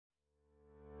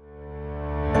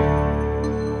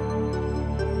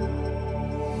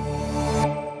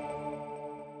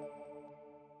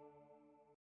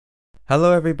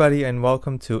Hello everybody and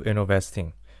welcome to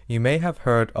Innovesting. You may have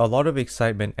heard a lot of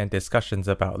excitement and discussions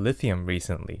about lithium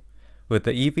recently. With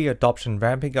the EV adoption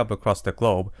ramping up across the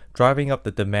globe, driving up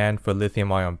the demand for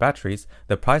lithium-ion batteries,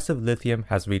 the price of lithium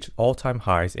has reached all-time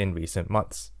highs in recent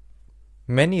months.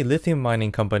 Many lithium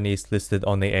mining companies listed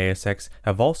on the ASX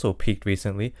have also peaked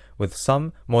recently, with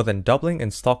some more than doubling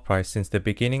in stock price since the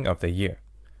beginning of the year.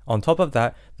 On top of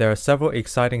that, there are several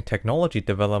exciting technology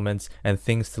developments and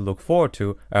things to look forward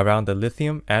to around the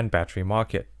lithium and battery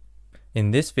market. In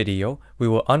this video, we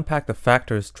will unpack the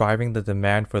factors driving the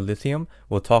demand for lithium,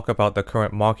 we'll talk about the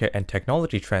current market and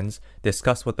technology trends,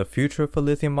 discuss what the future for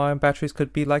lithium-ion batteries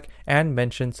could be like, and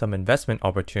mention some investment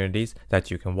opportunities that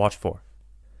you can watch for.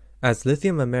 As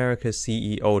Lithium America's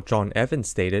CEO John Evans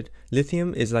stated,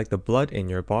 lithium is like the blood in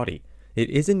your body. It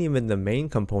isn't even the main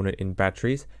component in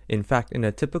batteries. In fact, in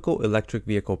a typical electric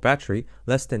vehicle battery,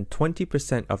 less than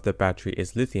 20% of the battery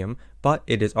is lithium, but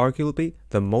it is arguably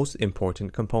the most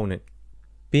important component.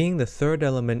 Being the third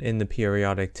element in the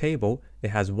periodic table,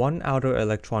 it has one outer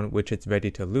electron which it's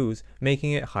ready to lose,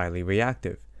 making it highly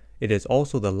reactive. It is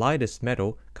also the lightest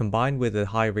metal, combined with the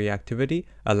high reactivity,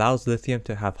 allows lithium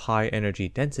to have high energy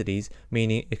densities,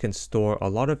 meaning it can store a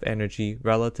lot of energy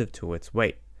relative to its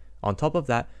weight. On top of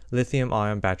that,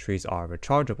 lithium-ion batteries are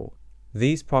rechargeable.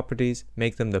 These properties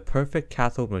make them the perfect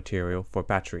cathode material for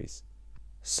batteries.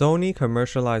 Sony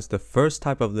commercialized the first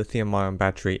type of lithium-ion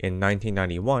battery in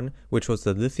 1991, which was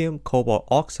the lithium cobalt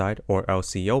oxide or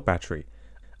LCO battery.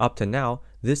 Up to now,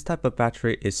 this type of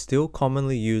battery is still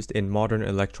commonly used in modern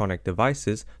electronic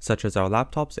devices such as our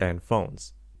laptops and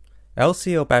phones.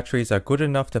 LCO batteries are good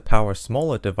enough to power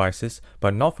smaller devices,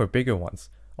 but not for bigger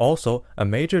ones. Also, a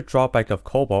major drawback of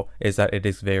cobalt is that it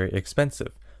is very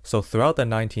expensive, so throughout the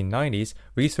 1990s,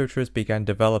 researchers began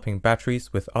developing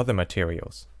batteries with other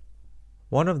materials.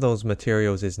 One of those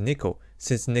materials is nickel,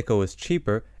 since nickel is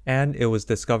cheaper, and it was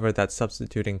discovered that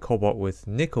substituting cobalt with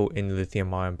nickel in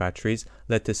lithium-ion batteries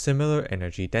led to similar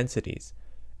energy densities.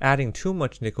 Adding too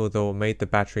much nickel though made the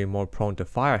battery more prone to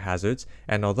fire hazards,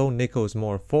 and although nickel is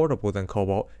more affordable than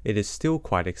cobalt, it is still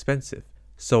quite expensive.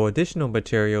 So additional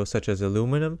materials such as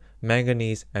aluminum,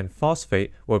 manganese, and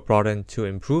phosphate were brought in to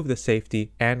improve the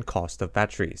safety and cost of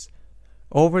batteries.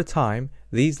 Over time,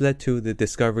 these led to the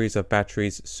discoveries of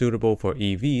batteries suitable for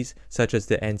EVs such as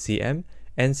the NCM,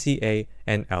 NCA,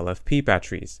 and LFP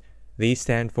batteries. These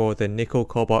stand for the nickel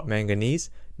cobalt manganese,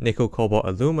 nickel cobalt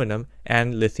aluminum,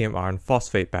 and lithium iron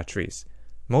phosphate batteries.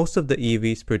 Most of the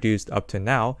EVs produced up to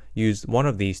now used one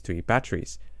of these three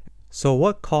batteries. So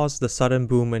what caused the sudden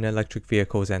boom in electric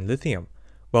vehicles and lithium?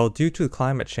 Well, due to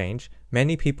climate change,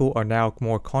 many people are now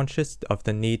more conscious of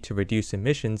the need to reduce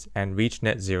emissions and reach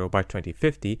net zero by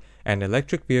 2050, and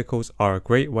electric vehicles are a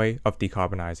great way of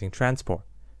decarbonizing transport.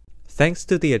 Thanks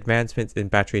to the advancements in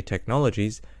battery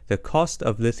technologies, the cost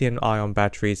of lithium-ion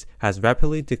batteries has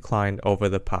rapidly declined over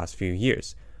the past few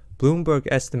years. Bloomberg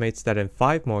estimates that in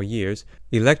 5 more years,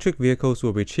 electric vehicles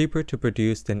will be cheaper to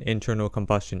produce than internal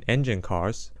combustion engine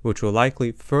cars, which will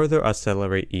likely further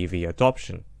accelerate EV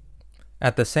adoption.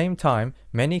 At the same time,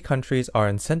 many countries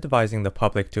are incentivizing the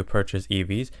public to purchase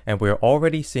EVs, and we are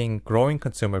already seeing growing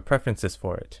consumer preferences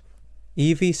for it.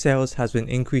 EV sales has been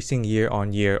increasing year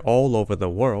on year all over the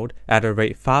world at a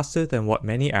rate faster than what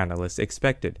many analysts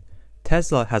expected.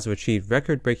 Tesla has achieved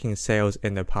record-breaking sales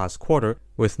in the past quarter,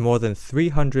 with more than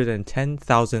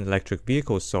 310,000 electric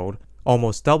vehicles sold,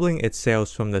 almost doubling its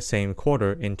sales from the same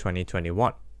quarter in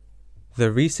 2021.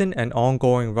 The recent and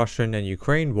ongoing Russian and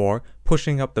Ukraine war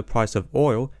pushing up the price of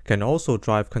oil can also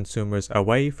drive consumers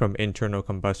away from internal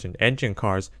combustion engine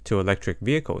cars to electric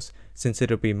vehicles, since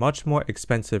it'll be much more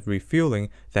expensive refueling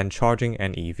than charging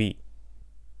an EV.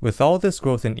 With all this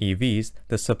growth in EVs,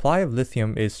 the supply of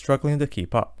lithium is struggling to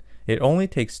keep up. It only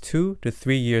takes 2 to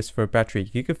 3 years for a battery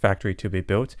gigafactory to be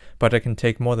built, but it can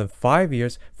take more than 5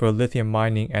 years for a lithium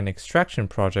mining and extraction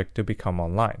project to become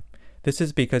online. This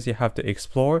is because you have to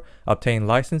explore, obtain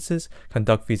licenses,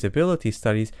 conduct feasibility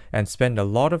studies, and spend a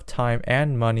lot of time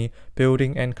and money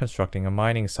building and constructing a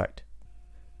mining site.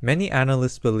 Many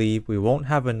analysts believe we won't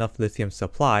have enough lithium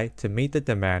supply to meet the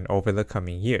demand over the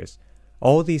coming years.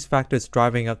 All these factors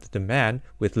driving up the demand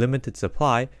with limited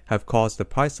supply have caused the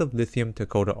price of lithium to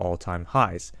go to all-time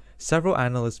highs. Several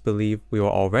analysts believe we are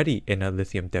already in a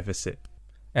lithium deficit.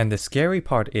 And the scary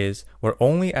part is, we're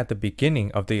only at the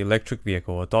beginning of the electric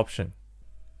vehicle adoption.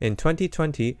 In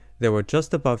 2020, there were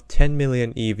just above 10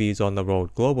 million EVs on the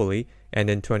road globally, and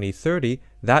in 2030,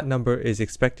 that number is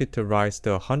expected to rise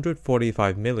to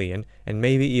 145 million and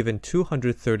maybe even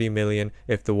 230 million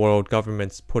if the world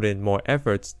governments put in more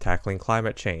efforts tackling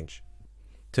climate change.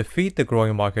 To feed the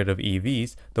growing market of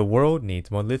EVs, the world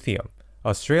needs more lithium.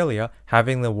 Australia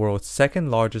having the world's second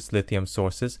largest lithium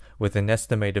sources with an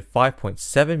estimated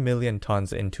 5.7 million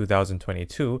tons in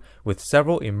 2022, with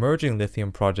several emerging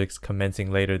lithium projects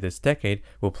commencing later this decade,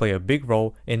 will play a big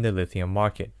role in the lithium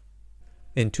market.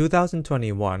 In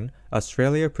 2021,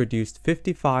 Australia produced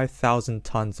 55,000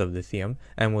 tons of lithium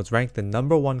and was ranked the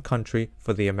 #1 country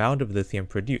for the amount of lithium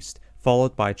produced,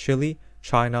 followed by Chile,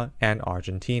 China, and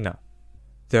Argentina.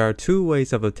 There are two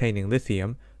ways of obtaining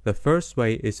lithium. The first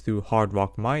way is through hard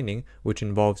rock mining, which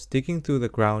involves digging through the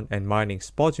ground and mining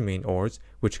spodumene ores,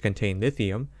 which contain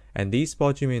lithium, and these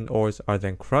spodumene ores are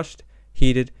then crushed,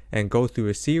 heated, and go through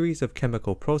a series of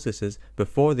chemical processes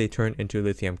before they turn into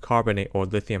lithium carbonate or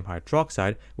lithium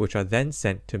hydroxide, which are then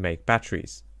sent to make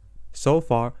batteries. So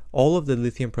far, all of the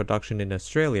lithium production in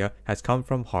Australia has come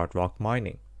from hard rock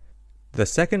mining. The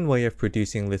second way of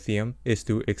producing lithium is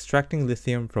through extracting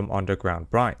lithium from underground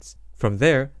brines. From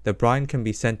there, the brine can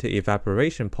be sent to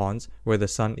evaporation ponds where the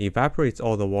sun evaporates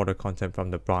all the water content from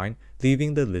the brine,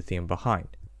 leaving the lithium behind.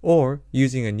 Or,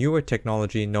 using a newer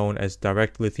technology known as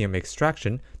direct lithium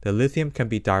extraction, the lithium can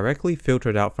be directly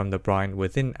filtered out from the brine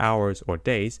within hours or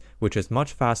days, which is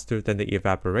much faster than the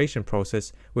evaporation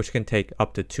process, which can take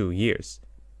up to 2 years.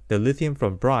 The lithium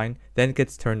from brine then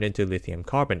gets turned into lithium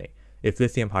carbonate. If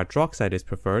lithium hydroxide is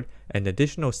preferred, an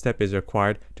additional step is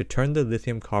required to turn the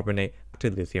lithium carbonate to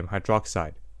lithium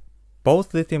hydroxide.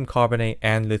 Both lithium carbonate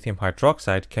and lithium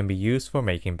hydroxide can be used for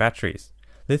making batteries.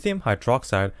 Lithium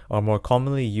hydroxide are more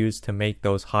commonly used to make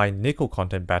those high nickel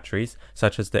content batteries,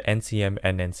 such as the NCM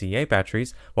and NCA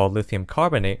batteries, while lithium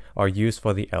carbonate are used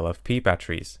for the LFP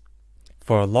batteries.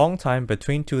 For a long time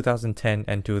between 2010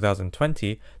 and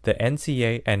 2020, the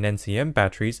NCA and NCM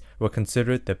batteries were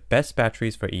considered the best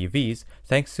batteries for EVs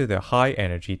thanks to their high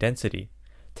energy density.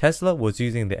 Tesla was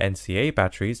using the NCA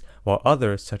batteries, while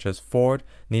others such as Ford,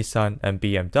 Nissan, and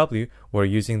BMW were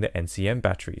using the NCM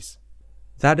batteries.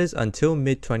 That is until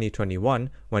mid-2021,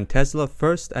 when Tesla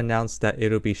first announced that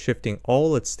it'll be shifting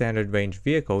all its standard range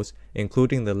vehicles,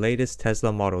 including the latest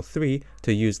Tesla Model 3,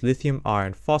 to use lithium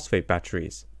iron phosphate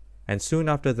batteries. And soon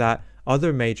after that,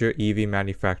 other major EV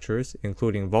manufacturers,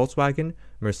 including Volkswagen,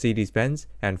 Mercedes-Benz,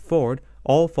 and Ford,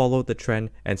 all followed the trend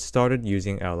and started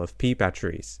using LFP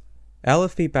batteries.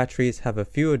 LFP batteries have a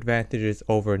few advantages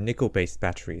over nickel-based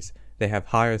batteries. They have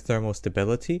higher thermal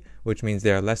stability, which means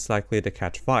they are less likely to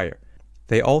catch fire.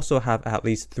 They also have at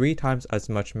least 3 times as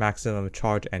much maximum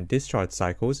charge and discharge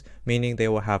cycles, meaning they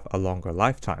will have a longer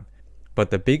lifetime. But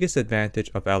the biggest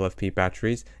advantage of LFP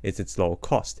batteries is its low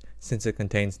cost, since it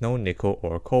contains no nickel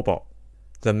or cobalt.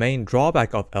 The main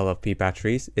drawback of LFP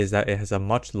batteries is that it has a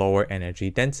much lower energy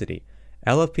density.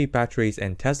 LFP batteries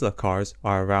in Tesla cars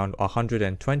are around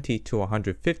 120 to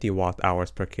 150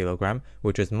 watt-hours per kilogram,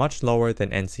 which is much lower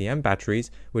than NCM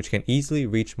batteries, which can easily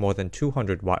reach more than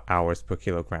 200 watt-hours per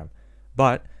kilogram.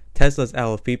 But Tesla's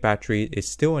LFP battery is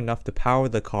still enough to power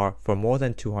the car for more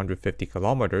than 250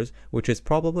 kilometers, which is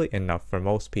probably enough for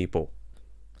most people.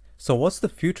 So what's the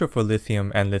future for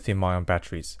lithium and lithium-ion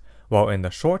batteries? Well, in the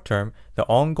short term, the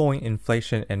ongoing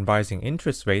inflation and rising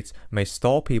interest rates may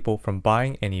stall people from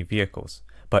buying any vehicles.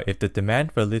 But if the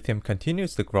demand for lithium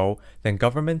continues to grow, then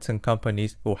governments and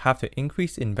companies will have to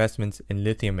increase investments in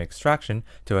lithium extraction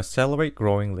to accelerate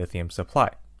growing lithium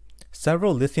supply.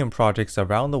 Several lithium projects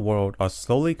around the world are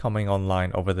slowly coming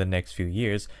online over the next few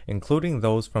years, including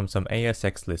those from some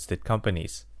ASX-listed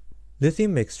companies.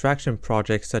 Lithium extraction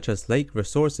projects such as Lake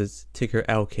Resources, ticker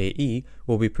LKE,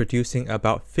 will be producing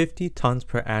about 50 tons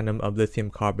per annum of lithium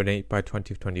carbonate by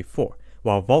 2024,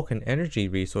 while Vulcan Energy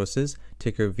Resources,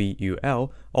 ticker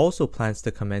VUL, also plans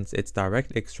to commence its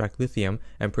direct extract lithium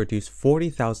and produce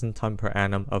 40,000 tons per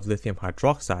annum of lithium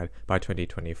hydroxide by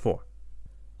 2024.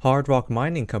 Hard rock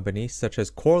mining companies such as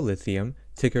Core Lithium,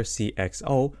 ticker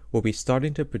CXO, will be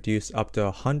starting to produce up to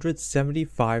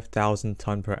 175,000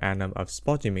 tons per annum of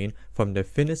spodumene from the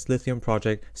Finniss lithium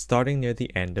project starting near the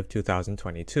end of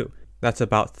 2022. That's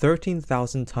about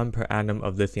 13,000 tons per annum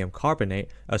of lithium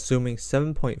carbonate, assuming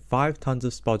 7.5 tons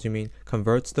of spodumene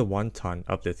converts to 1 ton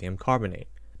of lithium carbonate.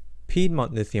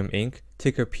 Piedmont Lithium Inc.,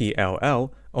 ticker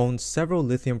PLL, owns several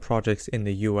lithium projects in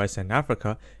the US and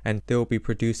Africa, and they will be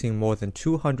producing more than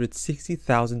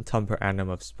 260,000 tons per annum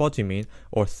of spodumene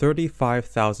or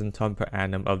 35,000 tons per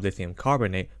annum of lithium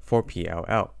carbonate for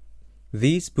PLL.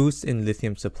 These boosts in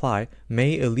lithium supply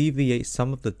may alleviate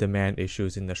some of the demand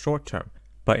issues in the short term,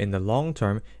 but in the long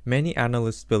term, many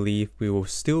analysts believe we will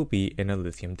still be in a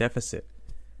lithium deficit.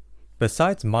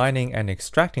 Besides mining and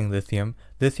extracting lithium,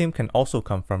 lithium can also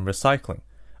come from recycling.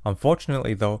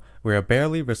 Unfortunately though, we are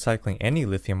barely recycling any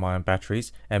lithium-ion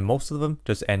batteries and most of them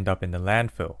just end up in the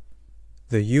landfill.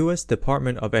 The US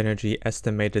Department of Energy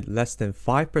estimated less than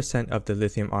 5% of the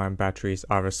lithium-ion batteries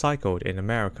are recycled in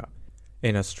America.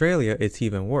 In Australia, it's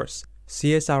even worse.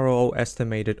 CSIRO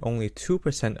estimated only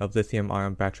 2% of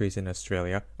lithium-ion batteries in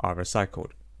Australia are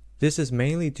recycled. This is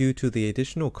mainly due to the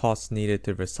additional costs needed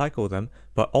to recycle them,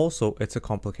 but also it's a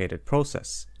complicated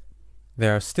process.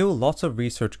 There are still lots of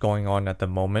research going on at the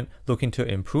moment looking to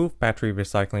improve battery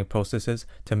recycling processes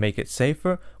to make it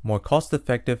safer, more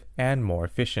cost-effective, and more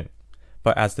efficient.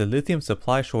 But as the lithium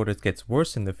supply shortage gets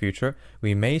worse in the future,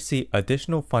 we may see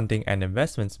additional funding and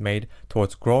investments made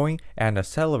towards growing and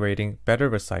accelerating better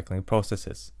recycling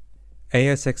processes.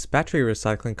 ASX battery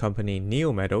recycling company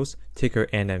Neometals, ticker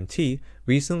NMT,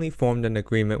 recently formed an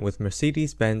agreement with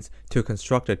Mercedes-Benz to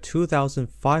construct a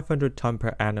 2,500 ton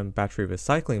per annum battery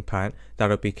recycling plant that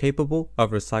will be capable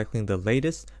of recycling the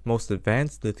latest, most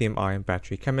advanced lithium-ion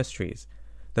battery chemistries.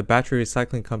 The battery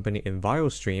recycling company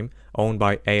EnviroStream, owned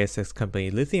by ASX company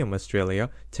Lithium Australia,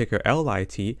 ticker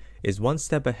LIT, is one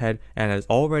step ahead and has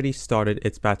already started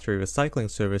its battery recycling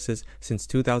services since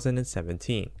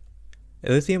 2017.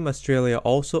 Lithium Australia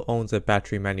also owns a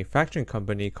battery manufacturing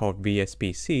company called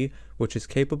VSBC, which is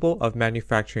capable of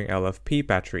manufacturing LFP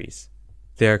batteries.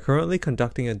 They are currently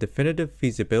conducting a definitive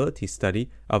feasibility study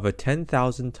of a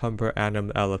 10,000 ton per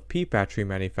annum LFP battery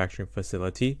manufacturing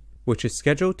facility, which is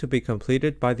scheduled to be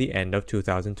completed by the end of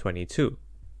 2022.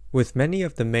 With many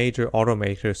of the major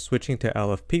automakers switching to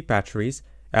LFP batteries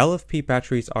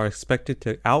are expected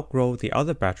to outgrow the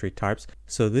other battery types,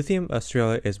 so Lithium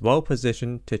Australia is well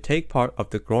positioned to take part of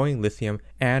the growing lithium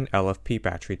and LFP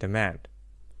battery demand.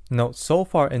 Note, so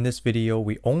far in this video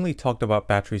we only talked about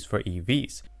batteries for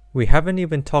EVs. We haven't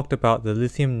even talked about the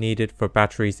lithium needed for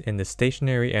batteries in the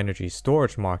stationary energy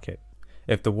storage market.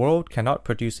 If the world cannot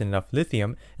produce enough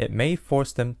lithium, it may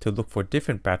force them to look for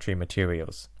different battery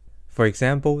materials. For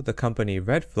example, the company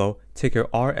Redflow, ticker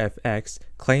RFX,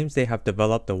 claims they have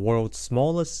developed the world's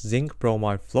smallest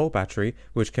zinc-bromide flow battery,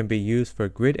 which can be used for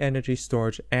grid energy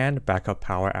storage and backup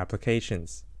power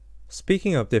applications.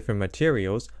 Speaking of different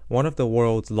materials, one of the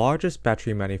world's largest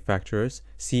battery manufacturers,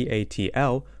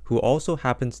 CATL, who also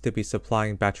happens to be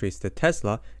supplying batteries to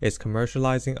Tesla, is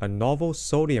commercializing a novel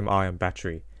sodium-ion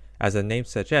battery. As the name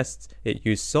suggests, it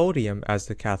used sodium as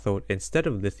the cathode instead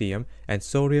of lithium, and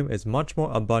sodium is much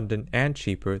more abundant and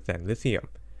cheaper than lithium.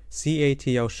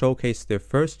 CATL showcased their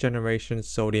first generation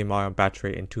sodium-ion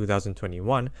battery in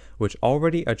 2021, which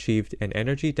already achieved an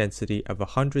energy density of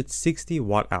 160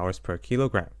 watt-hours per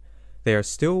kilogram. They are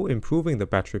still improving the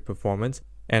battery performance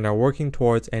and are working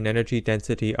towards an energy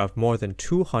density of more than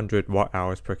 200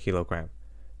 watt-hours per kilogram.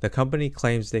 The company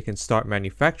claims they can start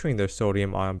manufacturing their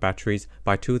sodium-ion batteries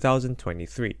by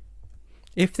 2023.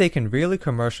 If they can really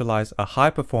commercialize a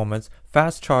high-performance,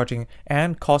 fast-charging,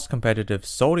 and cost-competitive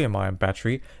sodium-ion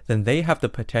battery, then they have the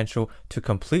potential to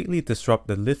completely disrupt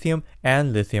the lithium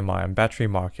and lithium-ion battery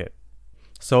market.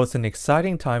 So it's an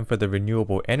exciting time for the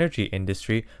renewable energy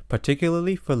industry,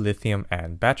 particularly for lithium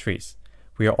and batteries.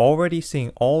 We are already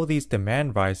seeing all these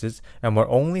demand rises, and we're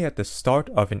only at the start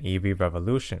of an EV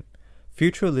revolution.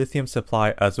 Future lithium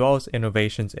supply as well as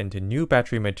innovations into new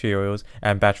battery materials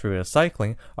and battery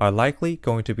recycling are likely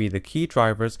going to be the key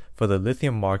drivers for the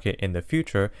lithium market in the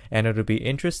future, and it'll be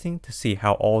interesting to see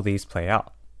how all these play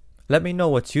out. Let me know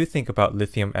what you think about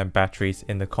lithium and batteries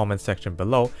in the comment section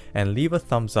below, and leave a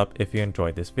thumbs up if you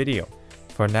enjoyed this video.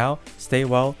 For now, stay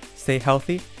well, stay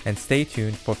healthy, and stay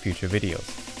tuned for future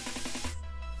videos.